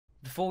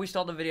Before we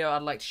start the video,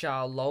 I'd like to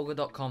shout out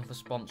Logo.com for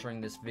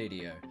sponsoring this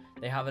video.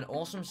 They have an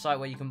awesome site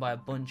where you can buy a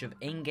bunch of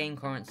in-game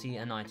currency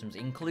and items,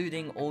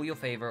 including all your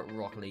favorite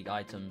Rocket League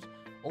items.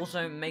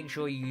 Also, make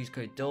sure you use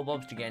code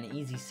DILLBOBS to get an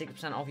easy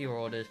 6% off your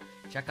orders.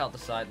 Check out the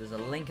site, there's a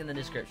link in the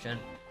description.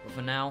 But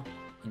for now,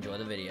 enjoy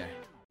the video.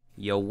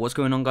 Yo, what's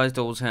going on guys,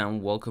 Doubles here,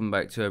 and welcome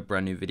back to a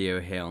brand new video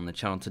here on the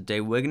channel.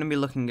 Today we're going to be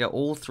looking at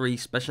all three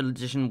special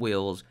edition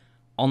wheels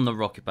on the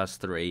Rocket Pass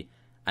 3.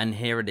 And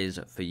here it is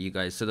for you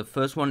guys. So the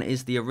first one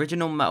is the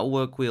original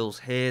metalwork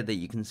wheels here that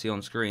you can see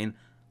on screen.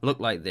 Look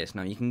like this.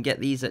 Now you can get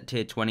these at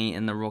tier 20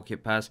 in the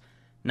Rocket Pass.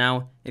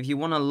 Now if you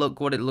want to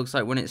look what it looks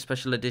like when it's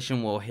special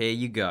edition, well, here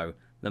you go.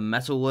 The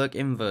metalwork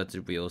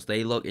inverted wheels.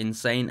 They look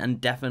insane and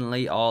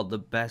definitely are the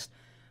best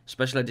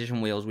special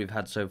edition wheels we've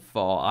had so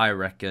far, I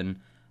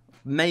reckon.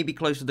 Maybe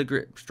close to the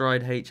Grip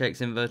Stride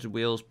HX inverted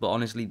wheels, but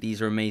honestly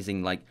these are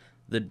amazing. Like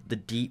the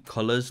deep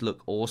colors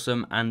look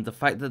awesome, and the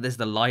fact that there's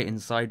the light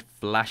inside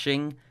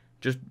flashing,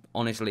 just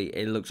honestly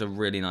it looks a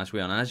really nice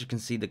wheel. And as you can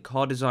see, the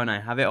car design I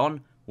have it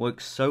on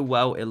works so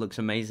well, it looks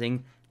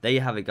amazing. There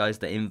you have it guys,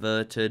 the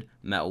inverted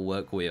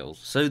metalwork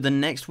wheels. So the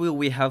next wheel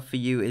we have for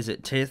you is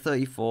at tier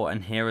 34,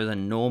 and here are the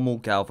normal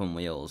Galvan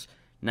wheels.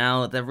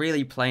 Now they're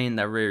really plain,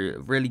 they're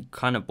really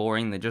kind of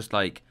boring. They're just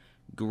like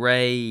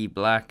grey,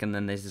 black, and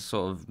then there's this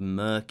sort of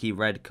murky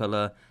red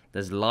color.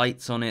 There's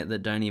lights on it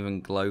that don't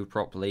even glow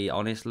properly.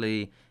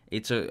 Honestly,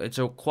 it's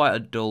a quite a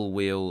dull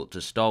wheel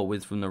to start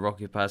with from the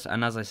Rocket Pass.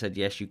 And as I said,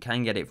 yes, you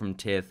can get it from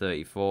tier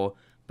 34.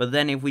 But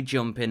then if we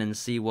jump in and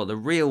see what the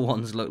real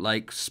ones look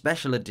like,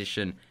 special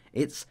edition,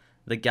 it's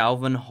the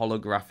Galvan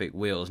holographic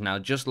wheels. Now,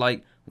 just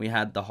like we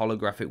had the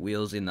holographic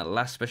wheels in the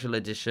last special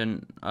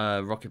edition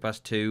Rocket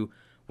Pass 2,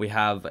 we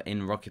have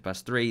in Rocket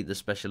Pass 3 the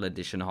special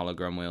edition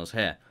hologram wheels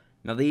here.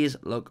 Now these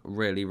look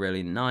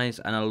really nice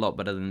and a lot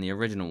better than the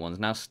original ones.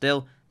 Now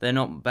still, they're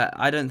not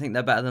I don't think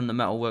they're better than the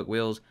metalwork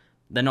wheels.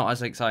 They're not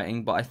as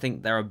exciting, but I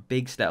think they're a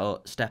big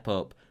step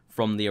up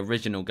from the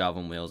original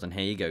Galvan wheels. And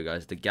here you go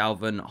guys, the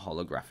Galvan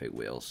holographic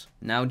wheels.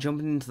 Now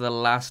jumping into the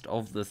last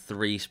of the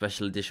three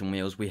special edition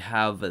wheels, we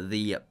have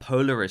the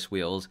Polaris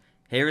wheels.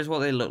 Here is what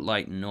they look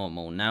like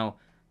normal. Now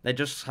they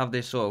just have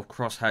this sort of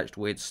cross-hatched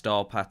weird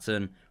star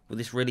pattern with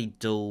this really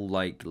dull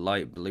like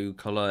light blue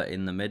color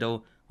in the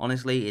middle.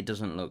 Honestly, it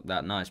doesn't look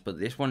that nice, but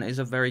this one is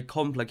a very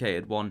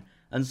complicated one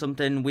and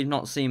something we've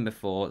not seen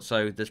before,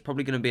 so there's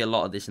probably going to be a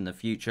lot of this in the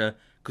future,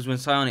 because when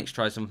Psyonix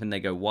tries something, they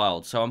go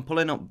wild. So I'm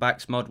pulling up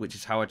Baxmod, which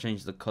is how I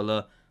change the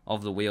colour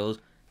of the wheels.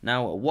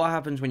 Now, what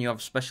happens when you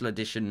have special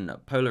edition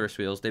Polaris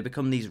wheels? They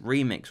become these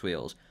remix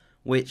wheels,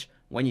 which,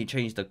 when you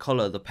change the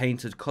colour, the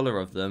painted colour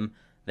of them,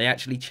 they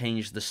actually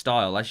change the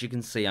style. As you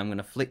can see, I'm going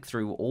to flick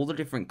through all the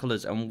different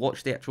colours and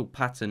watch the actual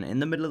pattern in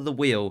the middle of the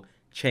wheel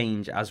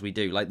change as we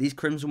do. Like these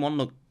crimson ones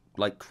look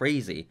like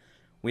crazy.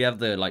 We have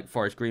the like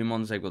forest green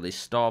ones, they've got this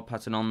star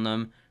pattern on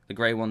them. The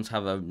grey ones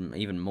have a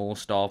even more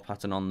star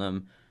pattern on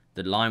them.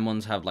 The lime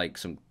ones have like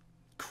some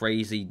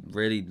crazy,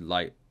 really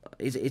like,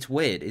 it's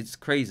weird, it's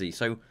crazy.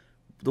 So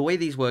the way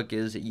these work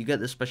is you get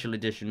the special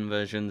edition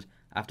versions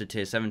after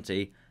tier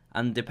 70,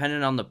 and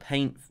depending on the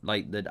paint,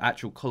 like the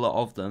actual colour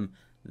of them,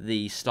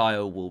 the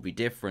style will be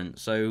different.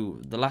 So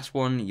the last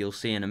one you'll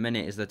see in a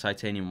minute is the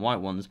titanium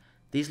white ones.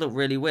 These look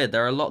really weird.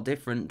 They're a lot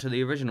different to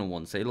the original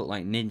ones. They look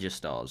like ninja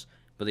stars,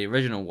 but the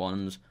original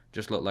ones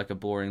just look like a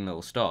boring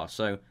little star.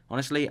 So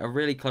honestly, a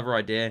really clever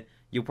idea.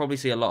 You'll probably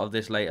see a lot of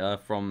this later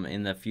from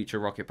in the future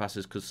Rocket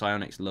Passes, because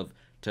Psyonix love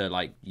to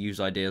like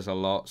use ideas a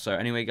lot. So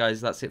anyway guys,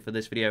 that's it for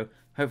this video.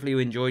 Hopefully you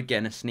enjoyed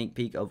getting a sneak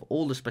peek of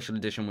all the special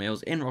edition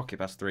wheels in Rocket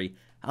Pass 3.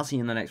 I'll see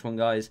you in the next one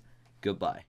guys. Goodbye.